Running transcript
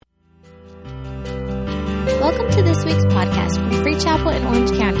to this week's podcast from Free Chapel in Orange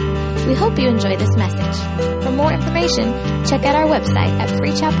County. We hope you enjoy this message. For more information, check out our website at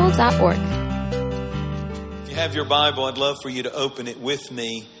freechapel.org. If you have your Bible, I'd love for you to open it with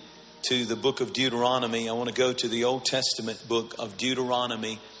me to the book of Deuteronomy. I want to go to the Old Testament book of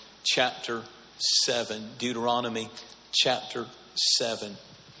Deuteronomy, chapter 7. Deuteronomy, chapter 7.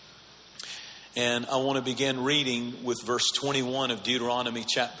 And I want to begin reading with verse 21 of Deuteronomy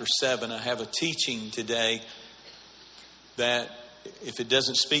chapter 7. I have a teaching today that if it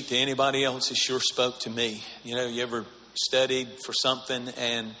doesn't speak to anybody else, it sure spoke to me. You know, you ever studied for something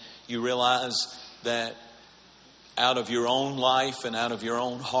and you realize that out of your own life and out of your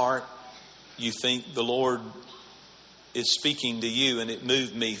own heart, you think the Lord is speaking to you, and it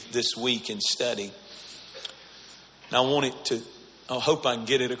moved me this week in study. Now I hope I can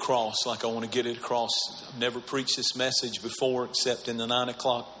get it across like I want to get it across. I've never preached this message before except in the 9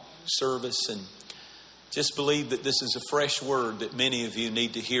 o'clock service, and just believe that this is a fresh word that many of you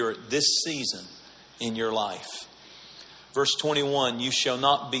need to hear at this season in your life. Verse 21, you shall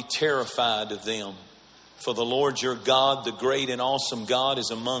not be terrified of them, for the Lord your God, the great and awesome God,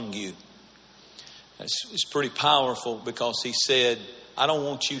 is among you. It's pretty powerful because he said, I don't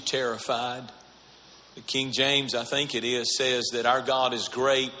want you terrified. The King James, I think it is, says that our God is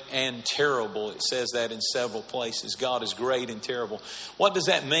great and terrible. It says that in several places. God is great and terrible. What does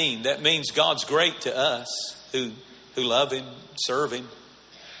that mean? That means God's great to us who love him, serve him,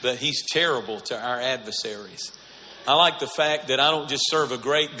 but he's terrible to our adversaries. I like the fact that I don't just serve a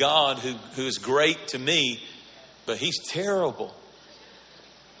great God who is great to me, but he's terrible.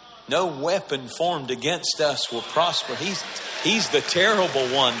 No weapon formed against us will prosper. He's the terrible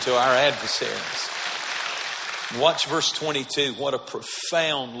one to our adversaries. Watch verse 22. What a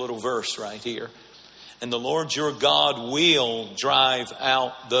profound little verse right here. And the Lord your God will drive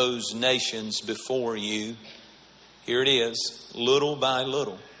out those nations before you. Here it is, little by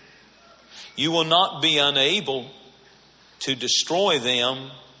little. You will not be unable to destroy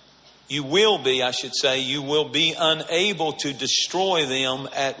them. You will be unable to destroy them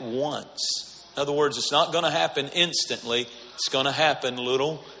at once. In other words, it's not going to happen instantly. It's going to happen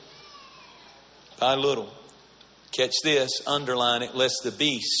little by little. Catch this, underline it, lest the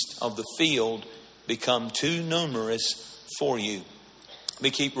beast of the field become too numerous for you. Let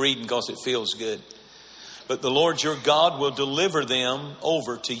me keep reading because it feels good. But the Lord your God will deliver them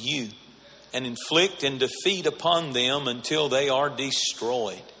over to you and inflict and defeat upon them until they are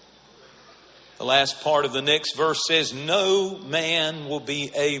destroyed. The last part of the next verse says, no man will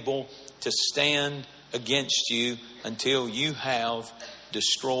be able to stand against you until you have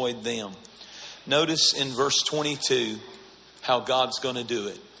destroyed them. Notice in verse 22 how God's going to do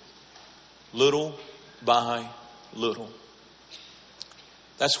it. Little by little.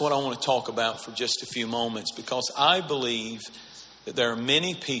 That's what I want to talk about for just a few moments, because I believe that there are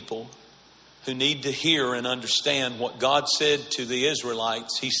many people who need to hear and understand what God said to the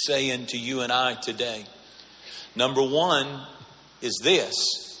Israelites, he's saying to you and I today. Number one is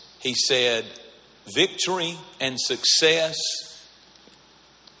this. He said, victory and success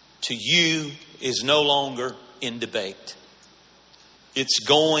to you is no longer in debate. It's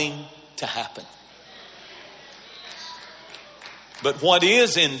going to happen. But what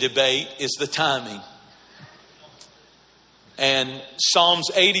is in debate is the timing. And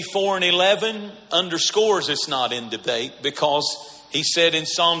Psalms 84 and 11 underscores it's not in debate, because he said in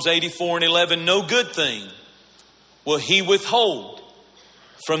Psalms 84 and 11, no good thing will he withhold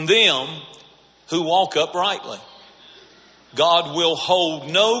from them who walk uprightly. God will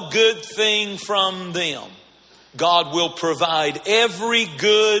hold no good thing from them. God will provide every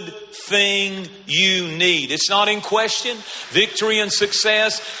good thing you need. It's not in question. Victory and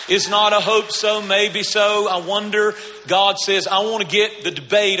success is not a hope so, maybe so, I wonder. God says, I want to get the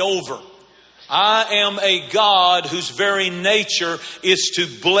debate over. I am a God whose very nature is to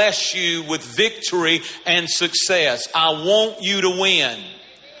bless you with victory and success. I want you to win.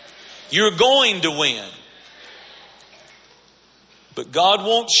 You're going to win. But God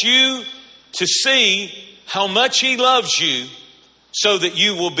wants you to see how much he loves you so that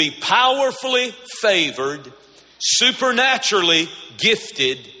you will be powerfully favored, supernaturally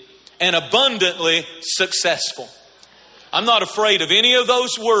gifted, and abundantly successful. I'm not afraid of any of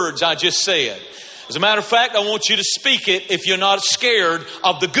those words I just said. As a matter of fact, I want you to speak it if you're not scared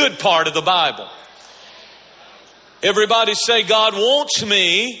of the good part of the Bible. Everybody say, God wants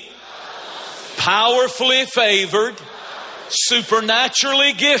me powerfully favored,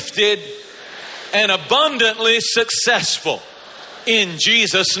 supernaturally gifted, and abundantly successful. In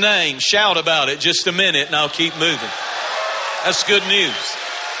Jesus' name. Shout about it just a minute and I'll keep moving. That's good news.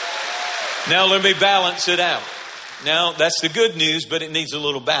 Now let me balance it out. Now, that's the good news, but it needs a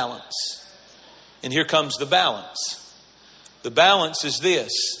little balance. And here comes the balance. The balance is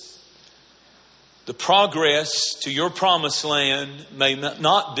this. The progress to your promised land may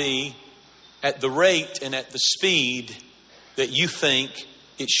not be at the rate and at the speed that you think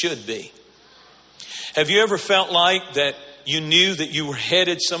it should be. Have you ever felt like that you knew that you were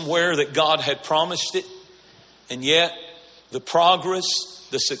headed somewhere, that God had promised it, and yet the progress,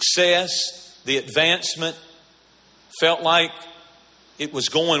 the success, the advancement felt like it was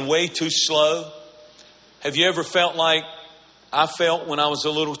going way too slow? Have you ever felt like I felt when I was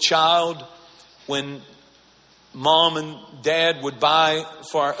a little child, when Mom and Dad would buy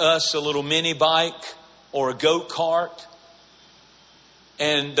for us a little mini bike or a go-kart,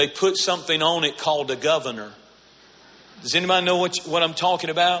 and they put something on it called a governor? Does anybody know what I'm talking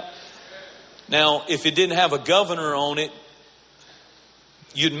about? Now, if it didn't have a governor on it,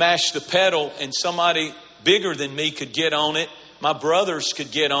 you'd mash the pedal and somebody bigger than me could get on it. My brothers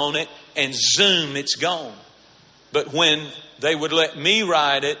could get on it, and zoom, it's gone. But when they would let me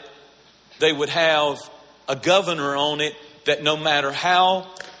ride it, they would have a governor on it that no matter how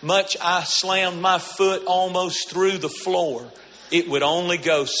much I slammed my foot almost through the floor, it would only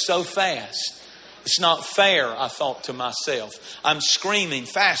go so fast. It's not fair, I thought to myself. I'm screaming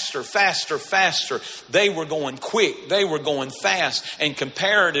faster, faster, faster. They were going quick. They were going fast. And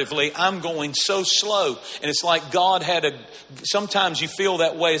comparatively, I'm going so slow. And it's like God had sometimes you feel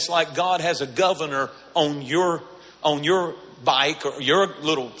that way. It's like God has a governor on your bike or your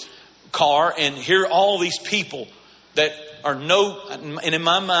little car. And here are all these people that are and in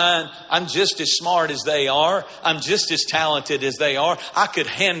my mind, I'm just as smart as they are. I'm just as talented as they are. I could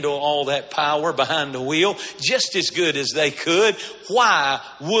handle all that power behind the wheel just as good as they could. Why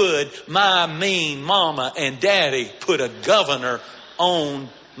would my mean mama and daddy put a governor on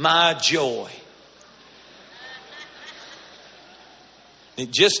my joy? It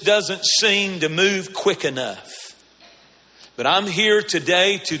just doesn't seem to move quick enough. But I'm here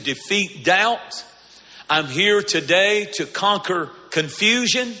today to defeat doubt. I'm here today to conquer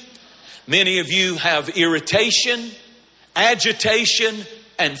confusion. Many of you have irritation, agitation,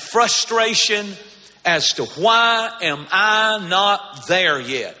 and frustration as to why am I not there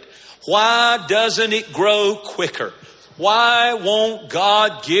yet? Why doesn't it grow quicker? Why won't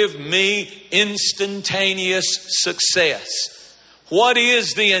God give me instantaneous success? What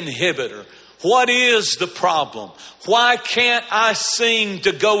is the inhibitor? What is the problem? Why can't I seem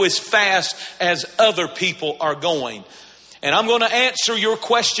to go as fast as other people are going? And I'm going to answer your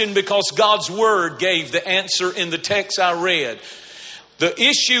question because God's Word gave the answer in the text I read. The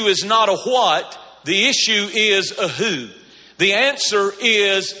issue is not a what, the issue is a who. The answer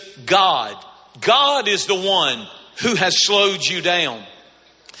is God. God is the one who has slowed you down.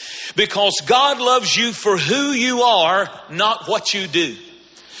 Because God loves you for who you are, not what you do.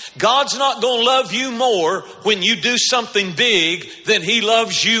 God's not going to love you more when you do something big than He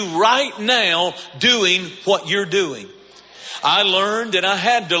loves you right now doing what you're doing. I learned, and I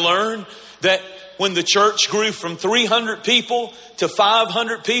had to learn, that when the church grew from 300 people to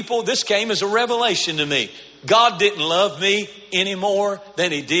 500 people, this came as a revelation to me. God didn't love me any more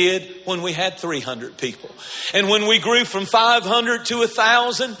than He did when we had 300 people. And when we grew from 500 to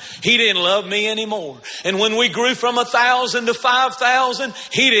 1,000, He didn't love me anymore. And when we grew from 1,000 to 5,000,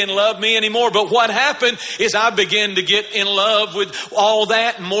 He didn't love me anymore. But what happened is I began to get in love with all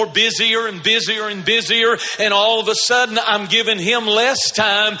that, and more busier and busier and busier. And all of a sudden I'm giving Him less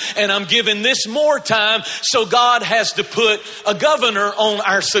time and I'm giving this more time. So God has to put a governor on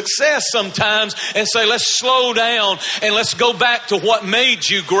our success sometimes and say, let's slow down and let's go back to what made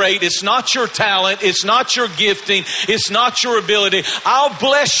you great. It's not your talent. It's not your gifting. It's not your ability. I'll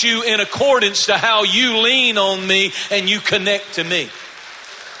bless you in accordance to how you lean on me and you connect to me.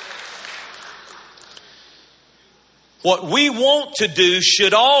 What we want to do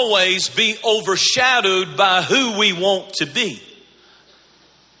should always be overshadowed by who we want to be.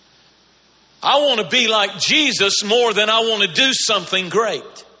 I want to be like Jesus more than I want to do something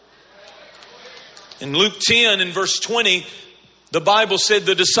great. In Luke 10 and verse 20, the Bible said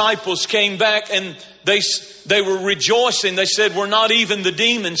the disciples came back and they were rejoicing. They said, we're not even the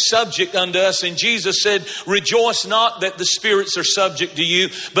demons subject unto us. And Jesus said, rejoice not that the spirits are subject to you,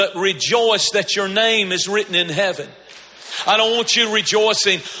 but rejoice that your name is written in heaven. I don't want you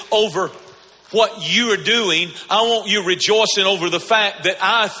rejoicing over what you are doing. I want you rejoicing over the fact that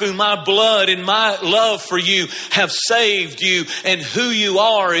I, through my blood and my love for you, have saved you, and who you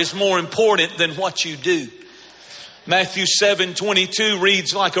are is more important than what you do. Matthew 7:22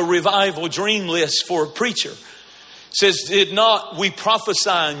 reads like a revival dream list for a preacher. says, did not we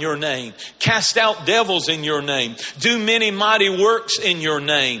prophesy in your name, cast out devils in your name, do many mighty works in your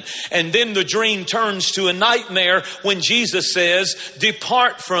name? And then the dream turns to a nightmare when Jesus says,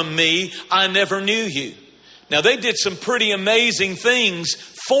 depart from me, I never knew you. Now they did some pretty amazing things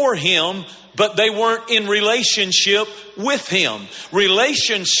for him, but they weren't in relationship with him.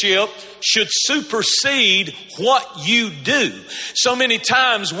 Relationship should supersede what you do. So many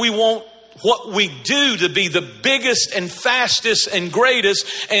times we want what we do to be the biggest and fastest and greatest,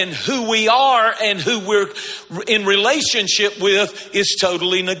 and who we are and who we're in relationship with is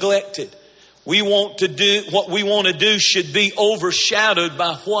totally neglected. We want to do what we want to do should be overshadowed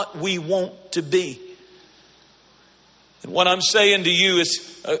by what we want to be. And what I'm saying to you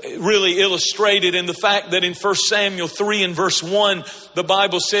is really illustrated in the fact that in 1 Samuel 3 and verse 1, the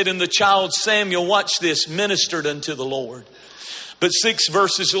Bible said, and the child Samuel, watch this, ministered unto the Lord. But 6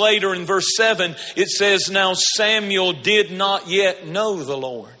 verses later in verse 7, it says, now Samuel did not yet know the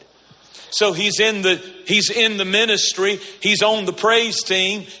Lord. So he's in the ministry. He's on the praise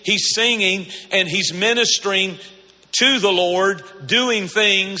team. He's singing and he's ministering to the Lord, doing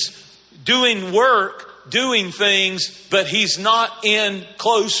things, doing work, doing things, but he's not in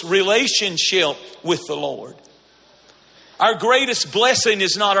close relationship with the Lord. Our greatest blessing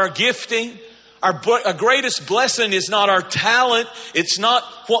is not our gifting. Our greatest blessing is not our talent. It's not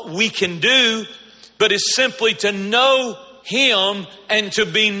what we can do, but it's simply to know Him and to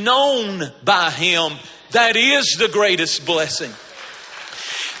be known by Him. That is the greatest blessing.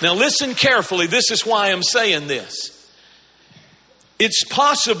 Now listen carefully. This is why I'm saying this. It's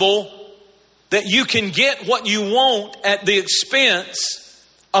possible that you can get what you want at the expense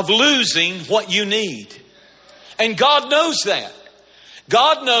of losing what you need. And God knows that.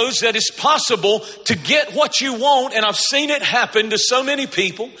 God knows that it's possible to get what you want, and I've seen it happen to so many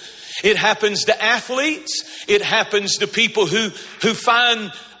people. It happens to athletes. It happens to people who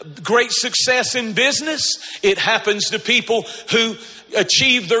find great success in business. It happens to people who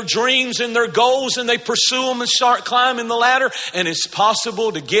achieve their dreams and their goals and they pursue them and start climbing the ladder. And it's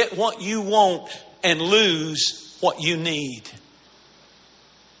possible to get what you want and lose what you need.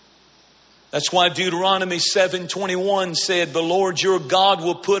 That's why Deuteronomy 7:21 said, the Lord your God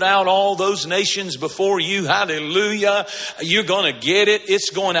will put out all those nations before you. Hallelujah. You're going to get it. It's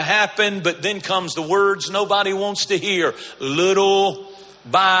going to happen. But then comes the words nobody wants to hear. Little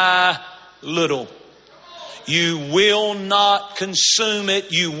by little. You will not consume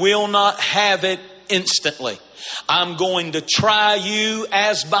it. You will not have it instantly. I'm going to try you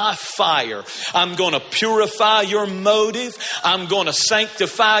as by fire. I'm going to purify your motive. I'm going to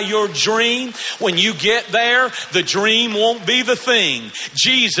sanctify your dream. When you get there, the dream won't be the thing.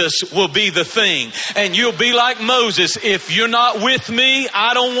 Jesus will be the thing. And you'll be like Moses. If you're not with me,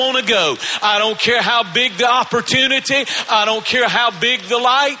 I don't want to go. I don't care how big the opportunity. I don't care how big the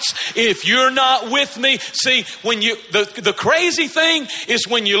lights. If you're not with me, see, when the crazy thing is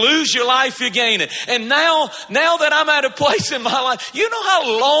when you lose your life, you gain it. And now that I'm at a place in my life, you know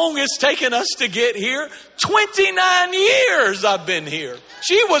how long it's taken us to get here? 29 years I've been here.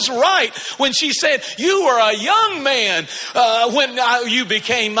 She was right when she said, you were a young man when you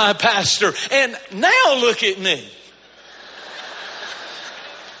became my pastor. And now look at me.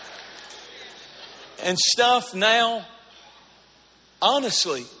 And stuff now,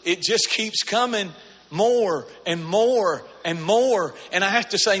 honestly, it just keeps coming more and more and more. And I have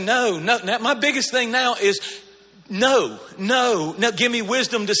to say, no. My biggest thing now is no. Give me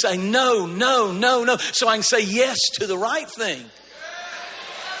wisdom to say no. So I can say yes to the right thing.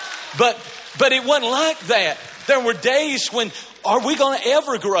 But it wasn't like that. There were days when, are we going to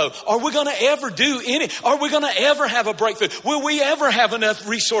ever grow? Are we going to ever do any? Are we going to ever have a breakthrough? Will we ever have enough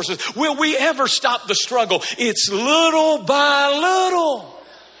resources? Will we ever stop the struggle? It's little by little,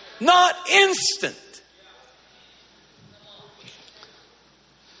 not instant.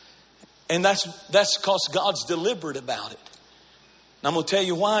 And that's because God's deliberate about it. And I'm going to tell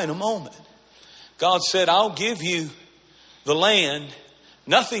you why in a moment. God said, I'll give you the land.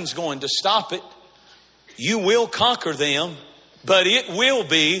 Nothing's going to stop it. You will conquer them, but it will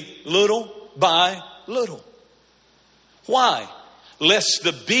be little by little. Why? Lest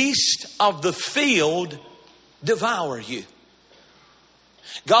the beast of the field devour you.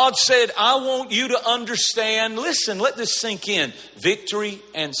 God said, I want you to understand, listen, let this sink in. Victory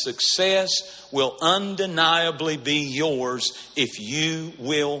and success will undeniably be yours if you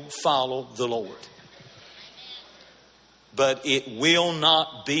will follow the Lord. But it will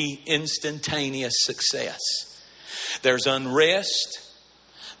not be instantaneous success. There's unrest,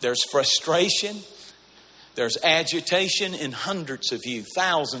 there's frustration, there's agitation in hundreds of you,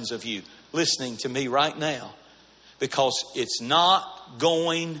 thousands of you listening to me right now. because it's not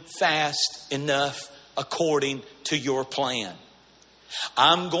going fast enough according to your plan.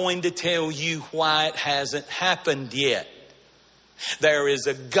 I'm going to tell you why it hasn't happened yet. There is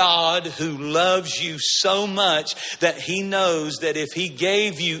a God who loves you so much that He knows that if He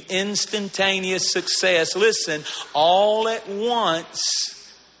gave you instantaneous success, listen, all at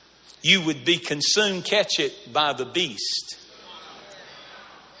once, you would be consumed, catch it, by the beast.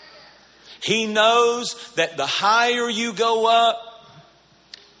 He knows that the higher you go up,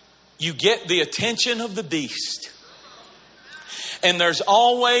 you get the attention of the beast. And there's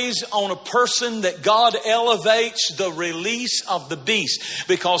always on a person that God elevates the release of the beast.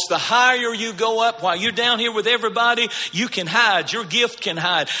 Because the higher you go up, while you're down here with everybody, you can hide. Your gift can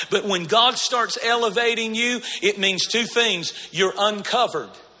hide. But when God starts elevating you, it means two things. You're uncovered.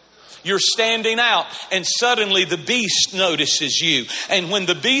 You're standing out, and suddenly the beast notices you. And when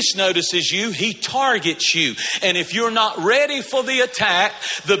the beast notices you, he targets you. And if you're not ready for the attack,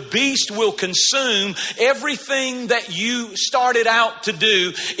 the beast will consume everything that you started out to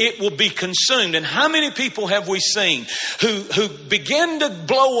do. It will be consumed. And how many people have we seen who begin to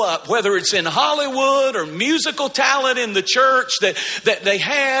blow up, whether it's in Hollywood or musical talent in the church that they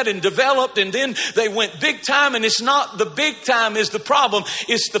had and developed, and then they went big time, and it's not the big time is the problem.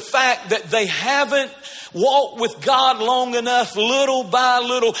 It's the fact that they haven't walked with God long enough, little by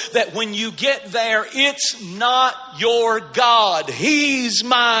little, that when you get there, it's not your God. He's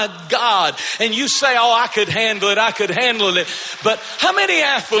my God. And you say, oh, I could handle it. But how many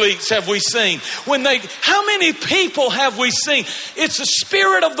athletes have we seen? How many people have we seen? It's the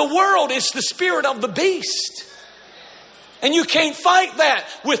spirit of the world. It's the spirit of the beast. And you can't fight that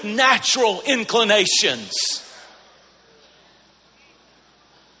with natural inclinations.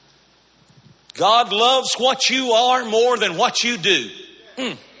 God loves what you are more than what you do.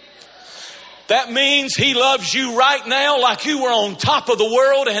 That means He loves you right now like you were on top of the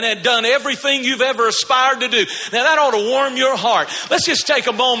world and had done everything you've ever aspired to do. Now that ought to warm your heart. Let's just take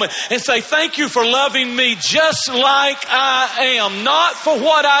a moment and say, thank you for loving me just like I am. Not for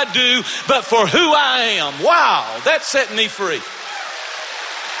what I do, but for who I am. Wow, that set me free.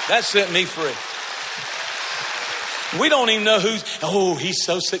 That set me free. We don't even know he's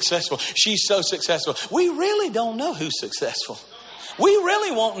so successful. She's so successful. We really don't know who's successful. We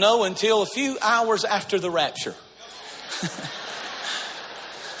really won't know until a few hours after the rapture.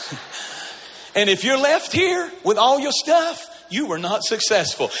 And if you're left here with all your stuff, you were not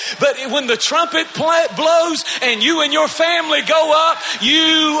successful. But when the trumpet blows and you and your family go up,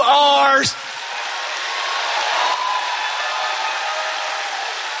 you are...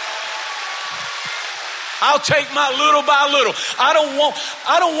 I'll take my little by little. I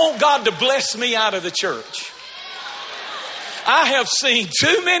don't want God to bless me out of the church. I have seen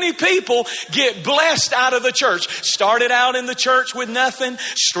too many people get blessed out of the church. Started out in the church with nothing,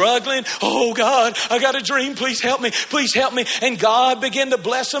 struggling. Oh God, I got a dream. Please help me. Please help me. And God began to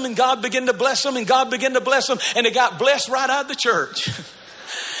bless them, and God began to bless them, and God began to bless them. And they got blessed right out of the church.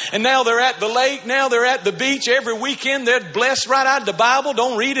 And now they're at the lake. Now they're at the beach every weekend. They're blessed right out of the Bible.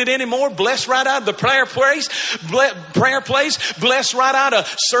 Don't read it anymore. Blessed right out of the prayer place. Blessed right out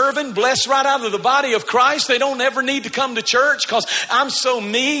of serving. Blessed right out of the body of Christ. They don't ever need to come to church because I'm so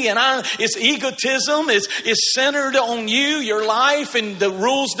me, and it's egotism. It's centered on you, your life, and the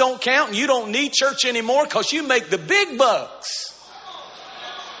rules don't count. And you don't need church anymore because you make the big bucks.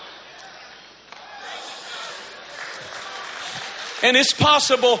 And it's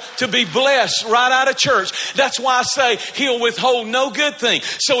possible to be blessed right out of church. That's why I say He'll withhold no good thing.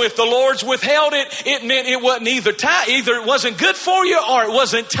 So if the Lord's withheld it, it meant it wasn't either it wasn't good for you or it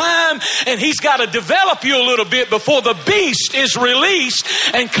wasn't time. And He's got to develop you a little bit before the beast is released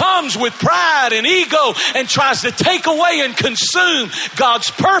and comes with pride and ego and tries to take away and consume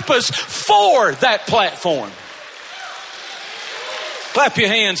God's purpose for that platform. Clap your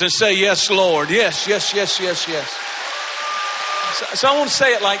hands and say, yes, Lord. Yes, yes, yes, yes, yes. So I want to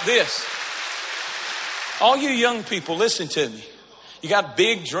say it like this. All you young people, listen to me. You got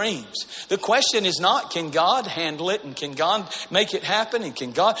big dreams. The question is not, can God handle it? And can God make it happen? And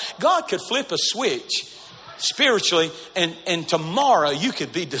can God could flip a switch spiritually, and tomorrow you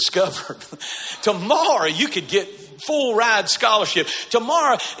could be discovered. Tomorrow you could get full ride scholarship.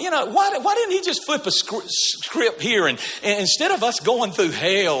 Tomorrow, why didn't He just flip a script here, and instead of us going through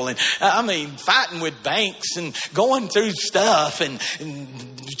hell and fighting with banks and going through stuff and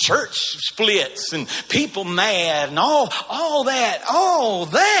church splits and people mad and all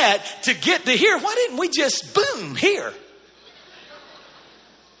that to get to here, why didn't we just boom here?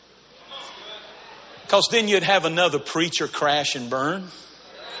 Because then you'd have another preacher crash and burn.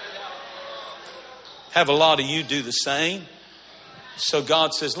 Have a lot of you do the same. So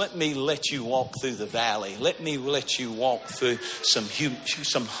God says, let me let you walk through the valley. Let me let you walk through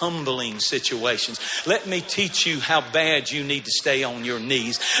some humbling situations. Let me teach you how bad you need to stay on your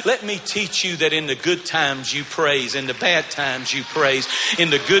knees. Let me teach you that in the good times you praise, in the bad times you praise,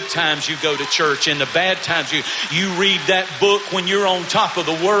 in the good times you go to church, in the bad times you read that book when you're on top of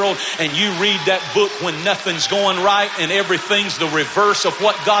the world, and you read that book when nothing's going right and everything's the reverse of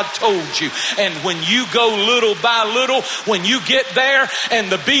what God told you. And when you go little by little, when you get there and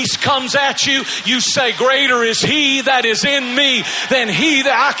the beast comes at you, you say, greater is he that is in me than he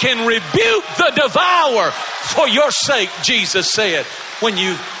that I can rebuke the devourer for your sake, Jesus said. When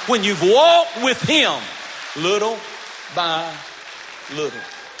you've walked with him little by little.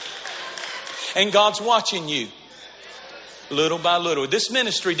 And God's watching you little by little. This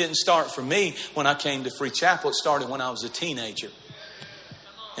ministry didn't start for me when I came to Free Chapel. It started when I was a teenager.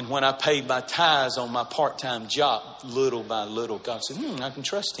 And when I paid my tithes on my part-time job, little by little, God said, I can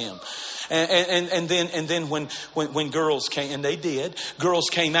trust him. And then when girls came, and they did, girls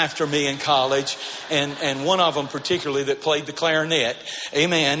came after me in college, and one of them particularly that played the clarinet,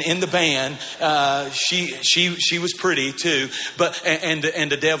 amen, in the band, she was pretty too, but and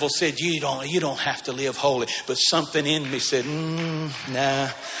the devil said, you don't have to live holy. But something in me said, nah,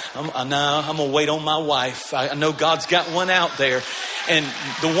 I'm gonna wait on my wife. I know God's got one out there. And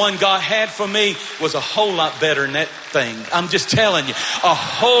the one God had for me was a whole lot better than that thing. I'm just telling you, a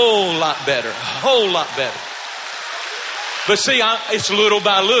whole lot better, a whole lot better. But see, it's little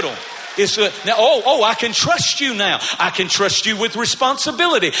by little. Now, I can trust you now. I can trust you with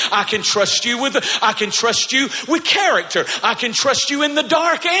responsibility. I can trust you with character. I can trust you in the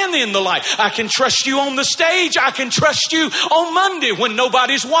dark and in the light. I can trust you on the stage. I can trust you on Monday when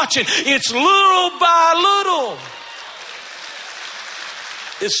nobody's watching. It's little by little.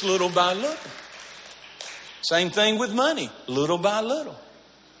 It's little by little. Same thing with money. Little by little.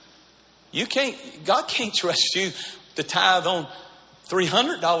 God can't trust you to tithe on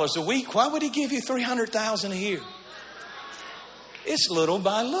 $300 a week. Why would he give you $300,000 a year? It's little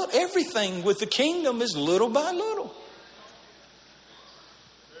by little. Everything with the kingdom is little by little.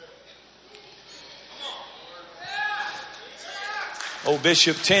 Old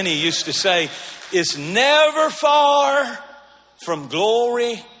Bishop Tenney used to say, it's never far from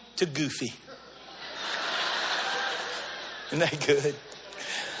glory to goofy. Isn't that good?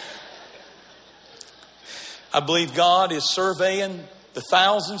 I believe God is surveying the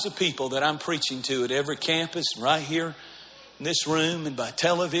thousands of people that I'm preaching to at every campus, right here in this room and by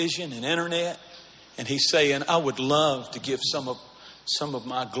television and internet. And he's saying, I would love to give some of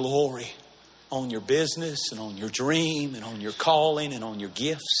my glory on your business and on your dream and on your calling and on your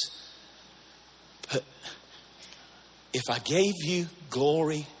gifts. But if I gave you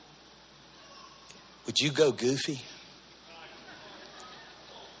glory, would you go goofy?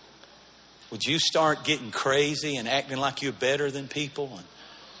 Would you start getting crazy and acting like you're better than people and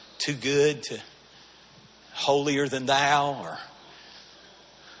too good to holier than thou?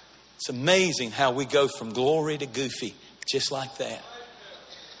 It's amazing how we go from glory to goofy just like that.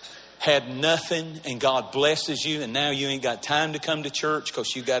 Had nothing and God blesses you, and now you ain't got time to come to church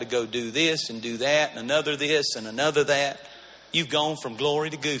because you got to go do this and do that and another this and another that. You've gone from glory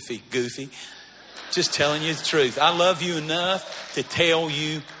to goofy. Just telling you the truth. I love you enough to tell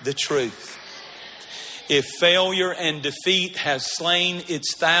you the truth. If failure and defeat has slain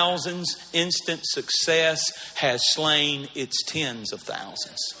its thousands, instant success has slain its tens of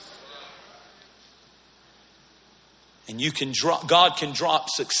thousands. And God can drop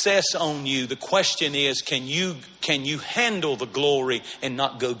success on you. The question is, can you handle the glory and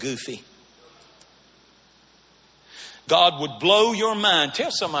not go goofy? God would blow your mind.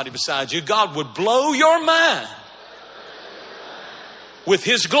 Tell somebody beside you, God would blow your mind with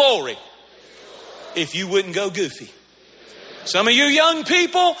his glory if you wouldn't go goofy. Some of you young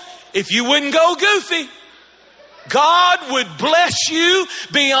people, if you wouldn't go goofy, God would bless you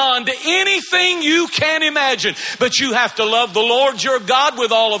beyond anything you can imagine. But you have to love the Lord your God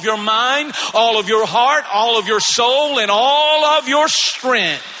with all of your mind, all of your heart, all of your soul, and all of your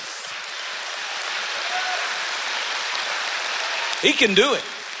strength. He can do it.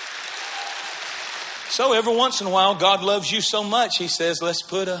 So every once in a while, God loves you so much, he says, let's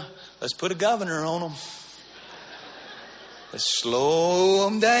put a governor on them. Let's slow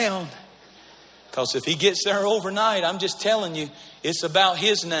them down. Because if he gets there overnight, I'm just telling you, it's about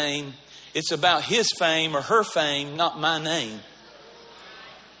his name. It's about his fame or her fame, not my name.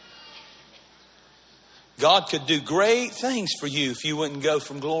 God could do great things for you if you wouldn't go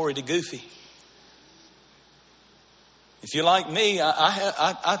from glory to goofy. If you're like me,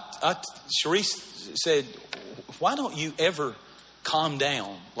 Sharice said, why don't you ever calm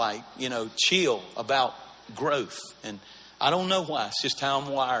down, like, chill about growth? And I don't know why. It's just how I'm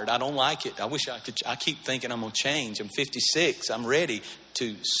wired. I don't like it. I wish I could. I keep thinking I'm going to change. I'm 56. I'm ready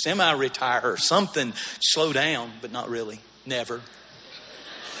to semi-retire or something, slow down, but not really. Never.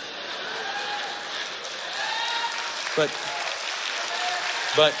 But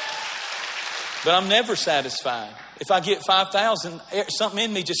I'm never satisfied. If I get 5,000, something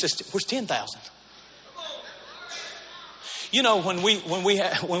in me just says, where's 10,000? When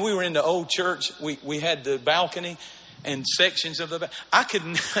we were in the old church, we had the balcony and sections of the.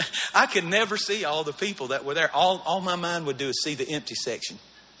 I could never see all the people that were there. All my mind would do is see the empty section.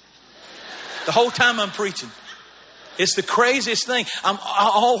 The whole time I'm preaching, it's the craziest thing.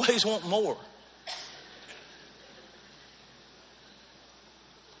 I always want more.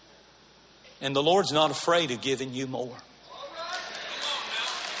 And the Lord's not afraid of giving you more.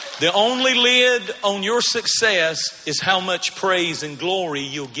 The only lid on your success is how much praise and glory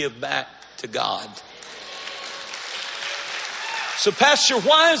you'll give back to God. So, Pastor,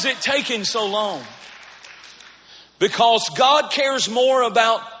 why is it taking so long? Because God cares more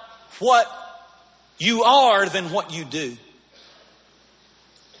about what you are than what you do.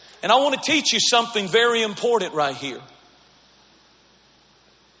 And I want to teach you something very important right here.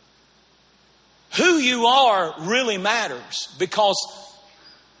 Who you are really matters, because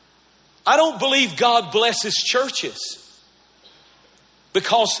I don't believe God blesses churches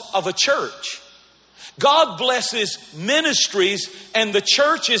because of a church. God blesses ministries, and the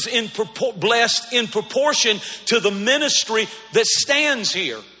church is blessed in proportion to the ministry that stands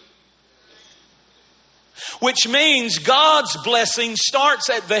here. Which means God's blessing starts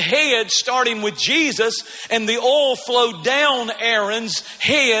at the head, starting with Jesus, and the oil flowed down Aaron's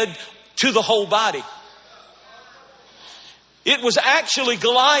head to the whole body. It was actually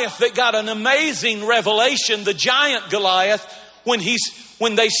Goliath that got an amazing revelation, the giant Goliath, when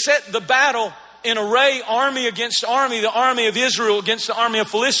they set the battle in array, army against army, the army of Israel against the army of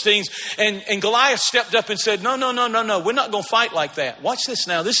Philistines, and Goliath stepped up and said, no, we're not going to fight like that. Watch this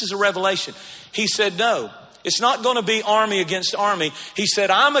now. This is a revelation. He said, no, it's not going to be army against army. He said,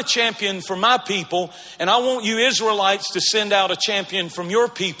 I'm a champion for my people, and I want you Israelites to send out a champion from your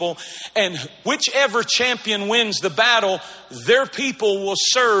people, and whichever champion wins the battle, their people will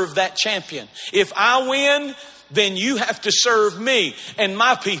serve that champion. If I win, then you have to serve me and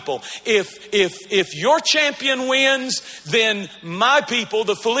my people. If your champion wins, then my people,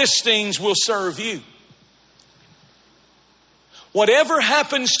 the Philistines, will serve you. Whatever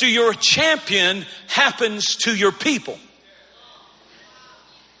happens to your champion happens to your people.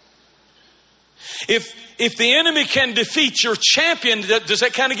 If the enemy can defeat your champion, does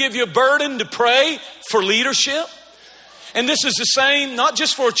that kind of give you a burden to pray for leadership? And this is the same, not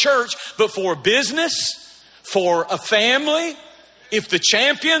just for a church, but for a business, for a family. If the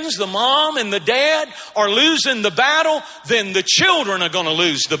champions, the mom and the dad, are losing the battle, then the children are going to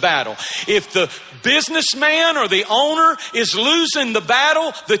lose the battle. If the businessman or the owner is losing the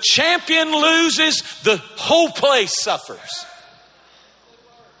battle, the champion loses, the whole place suffers.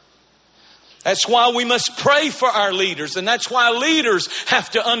 That's why we must pray for our leaders. And that's why leaders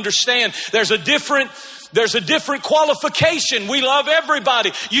have to understand there's a different qualification. We love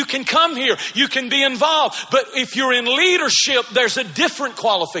everybody. You can come here. You can be involved. But if you're in leadership, there's a different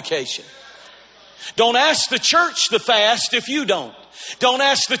qualification. Don't ask the church to fast if you don't. Don't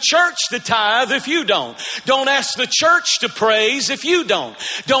ask the church to tithe if you don't. Don't ask the church to praise if you don't.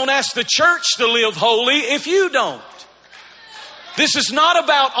 Don't ask the church to live holy if you don't. This is not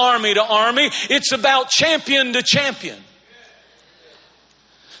about army to army. It's about champion to champion.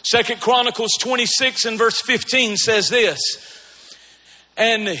 2 Chronicles 26 and verse 15 says this.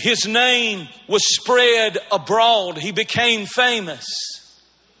 And his name was spread abroad. He became famous.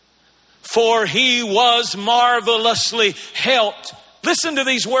 For he was marvelously helped. Listen to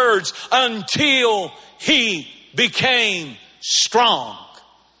these words. Until he became strong.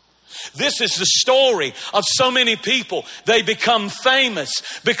 This is the story of so many people. They become famous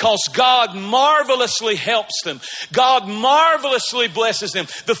because God marvelously helps them. God marvelously blesses them.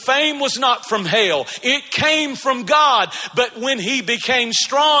 The fame was not from hell. It came from God. But when he became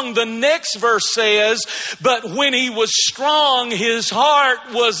strong, the next verse says, but when he was strong, his heart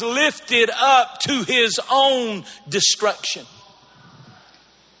was lifted up to his own destruction.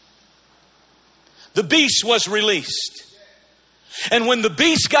 The beast was released. And when the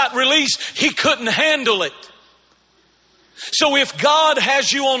beast got released, he couldn't handle it. So if God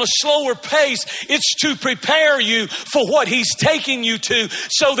has you on a slower pace, it's to prepare you for what He's taking you to,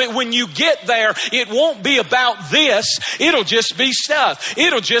 so that when you get there, it won't be about this. It'll just be stuff.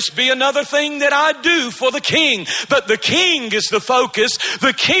 It'll just be another thing that I do for the King. But the King is the focus.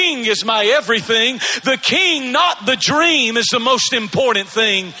 The King is my everything. The King, not the dream, is the most important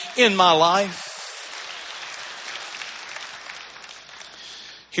thing in my life.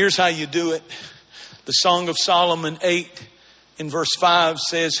 Here's how you do it. The Song of Solomon 8 in verse 5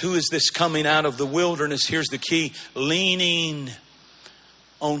 says, who is this coming out of the wilderness? Here's the key: leaning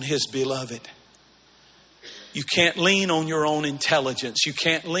on his beloved. You can't lean on your own intelligence. You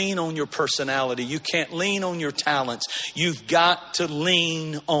can't lean on your personality. You can't lean on your talents. You've got to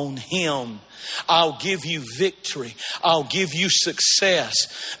lean on Him. I'll give you victory. I'll give you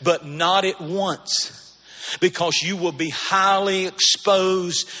success, but not at once, because you will be highly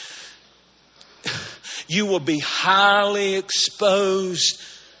exposed. You will be highly exposed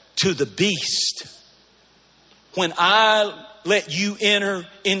to the beast. When I let you enter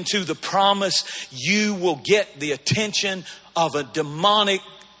into the promise, you will get the attention of a demonic,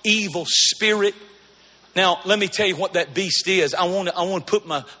 evil spirit. Now, let me tell you what that beast is. I want to put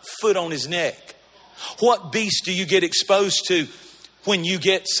my foot on his neck. What beast do you get exposed to when you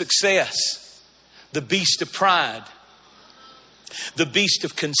get success? The beast of pride, the beast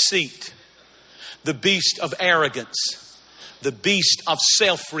of conceit, the beast of arrogance, the beast of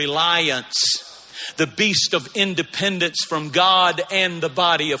self-reliance, the beast of independence from God and the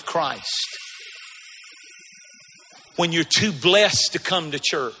body of Christ. When you're too blessed to come to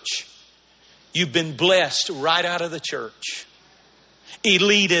church, you've been blessed right out of the church.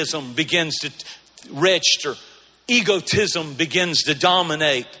 Elitism begins to register. Egotism begins to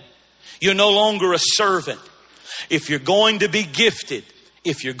dominate. You're no longer a servant. If you're going to be gifted,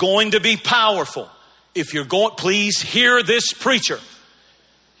 if you're going to be powerful, please hear this preacher.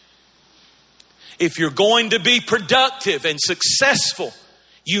 If you're going to be productive and successful,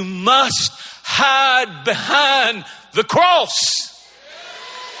 you must hide behind the cross.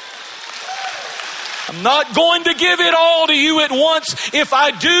 I'm not going to give it all to you at once. If I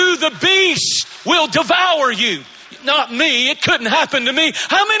do, the beast will devour you. Not me. It couldn't happen to me.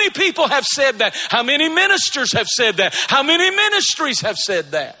 How many people have said that? How many ministers have said that? How many ministries have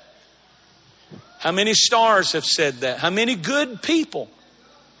said that? How many stars have said that? How many good people?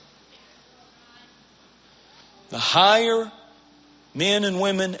 The higher men and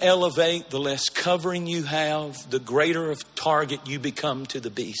women elevate, the less covering you have, the greater of target you become to the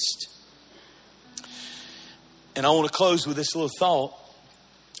beast. And I want to close with this little thought,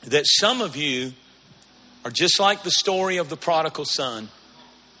 that some of you are just like the story of the prodigal son.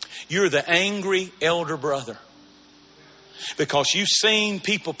 You're the angry elder brother, because you've seen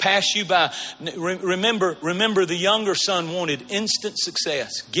people pass you by. Remember, the younger son wanted instant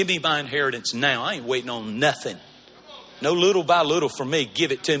success. Give me my inheritance now. I ain't waiting on nothing. No little by little for me.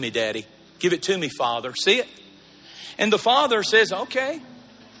 Give it to me, Daddy. Give it to me, Father. See it? And the father says, okay,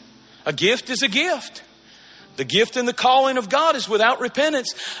 a gift is a gift. The gift and the calling of God is without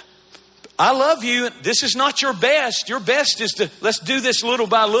repentance. I love you. This is not your best. Your best is to, let's do this little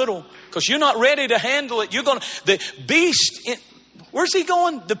by little, because you're not ready to handle it. The beast, where's he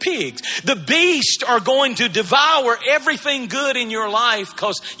going? The pigs. The beast are going to devour everything good in your life,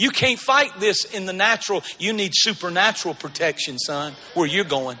 because you can't fight this in the natural. You need supernatural protection, son, where you're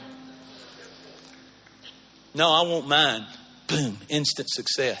going. No, I want mine. Boom, instant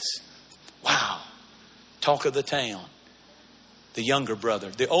success. Wow. Talk of the town. The younger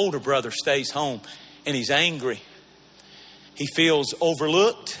brother. The older brother stays home and he's angry. He feels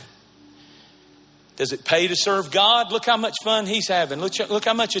overlooked. Does it pay to serve God? Look how much fun he's having. Look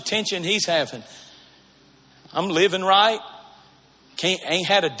how much attention he's having. I'm living right. Ain't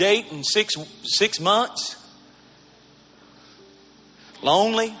had a date in six months.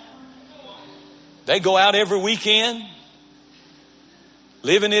 Lonely. They go out every weekend.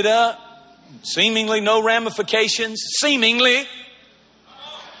 Living it up. Seemingly no ramifications. Seemingly.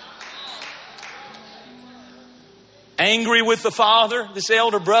 Angry with the father. This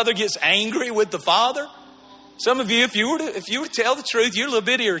elder brother gets angry with the father. Some of you, if you were to tell the truth, you're a little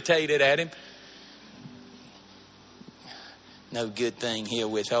bit irritated at him. No good thing he'll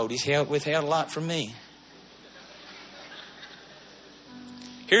withhold. He's withheld a lot from me.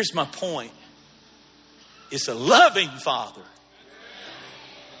 Here's my point. It's a loving father.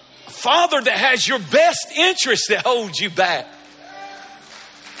 A father that has your best interest that holds you back.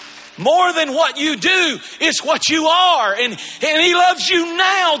 More than what you do, it's what you are. And he loves you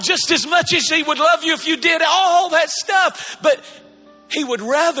now just as much as he would love you if you did all that stuff. But he would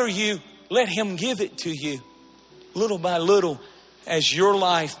rather you let him give it to you. little by little, as your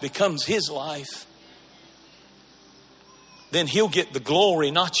life becomes His life, then He'll get the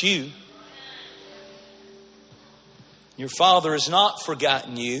glory, not you. Your Father has not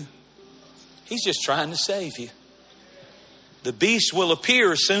forgotten you. He's just trying to save you. The beast will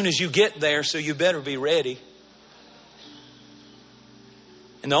appear as soon as you get there, so you better be ready.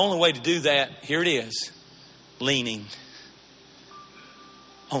 And the only way to do that, here it is, leaning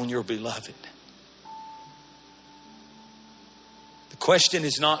on your beloved. The question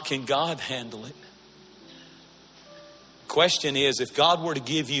is not, can God handle it? The question is, if God were to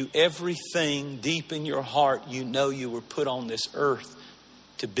give you everything deep in your heart you know you were put on this earth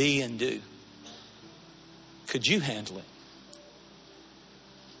to be and do, could you handle it?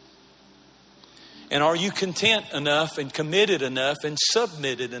 And are you content enough and committed enough and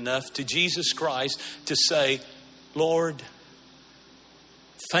submitted enough to Jesus Christ to say, Lord,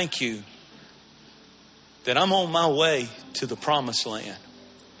 thank you that I'm on my way to the promised land.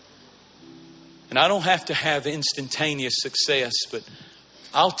 And I don't have to have instantaneous success, but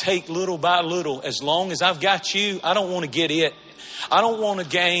I'll take little by little. As long as I've got you, I don't want to get it. I don't want to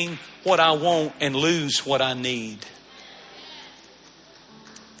gain what I want and lose what I need.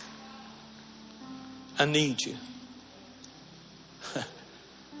 I need you.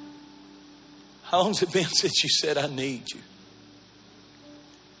 How long has it been since you said, I need you?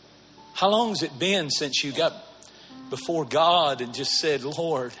 How long has it been since you got before God and just said,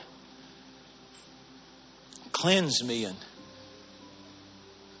 Lord, cleanse me and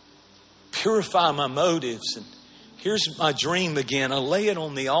purify my motives. And here's my dream again. I lay it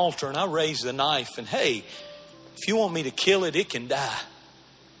on the altar and I raise the knife. And hey, if you want me to kill it, it can die.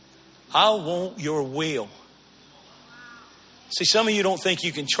 I want your will. See, some of you don't think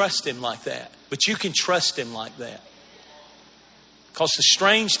you can trust Him like that, but you can trust Him like that. Because the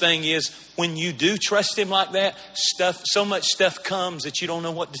strange thing is, when you do trust Him like that, so much stuff comes that you don't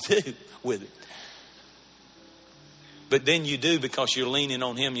know what to do with it. But then you do, because you're leaning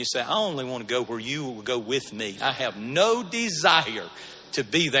on Him. You say, I only want to go where you will go with me. I have no desire to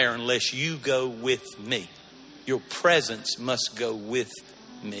be there unless you go with me. Your presence must go with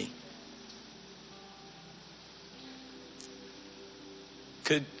me.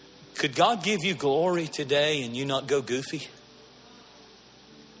 Could God give you glory today and you not go goofy?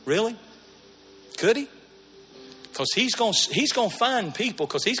 Really? Could He? Because He's going to find people,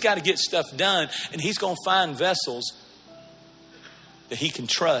 because He's got to get stuff done, and He's going to find vessels that He can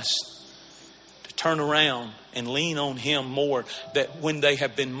trust to turn around and lean on Him more. That when they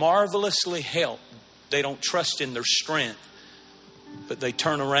have been marvelously helped, they don't trust in their strength, but they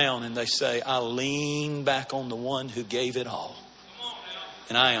turn around and they say, I lean back on the one who gave it all.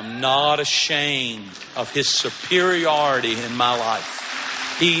 And I am not ashamed of His superiority in my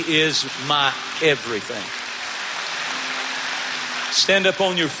life. He is my everything. Stand up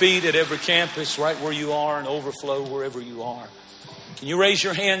on your feet at every campus, right where you are, and overflow wherever you are. Can you raise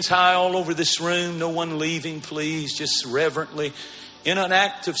your hands high all over this room? No one leaving, please. Just reverently, in an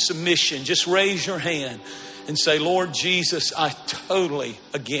act of submission, just raise your hand and say, Lord Jesus, I totally,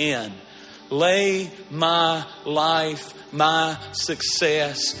 again, lay my life, my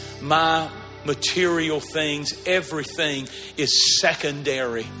success, my material things, everything is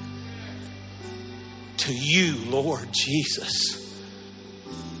secondary to you, Lord Jesus.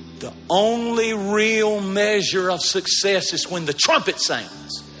 The only real measure of success is when the trumpet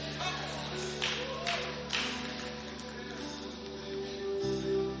sounds.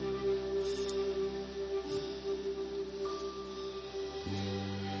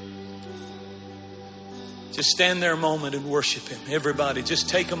 Just stand there a moment and worship Him. Everybody, just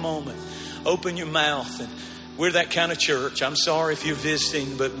take a moment. Open your mouth. And we're that kind of church. I'm sorry if you're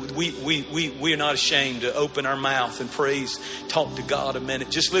visiting, but we're not ashamed to open our mouth and praise. Talk to God a minute.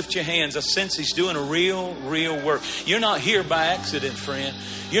 Just lift your hands. I sense He's doing a real work. You're not here by accident, friend.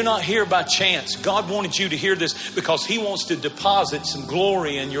 You're not here by chance. God wanted you to hear this because He wants to deposit some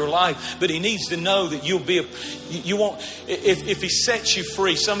glory in your life. But He needs to know that you'll be you won't, if He sets you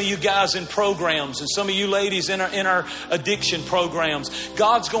free. Some of you guys in programs and some of you ladies in our addiction programs,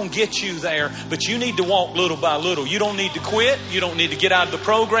 God's going to get you there, but you need to walk little by little. You don't need to quit. You don't need to get out of the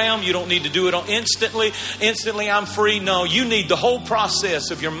program. You don't need to do it instantly. Instantly, I'm free. No, you need the whole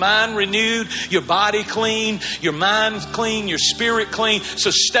process of your mind renewed, your body clean, your mind clean, your spirit clean.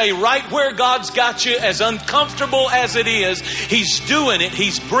 So stay right where God's got you, as uncomfortable as it is. He's doing it.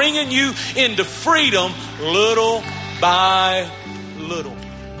 He's bringing you into freedom little by little.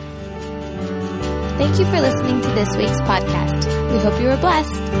 Thank you for listening to this week's podcast. We hope you were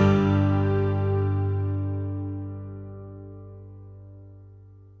blessed.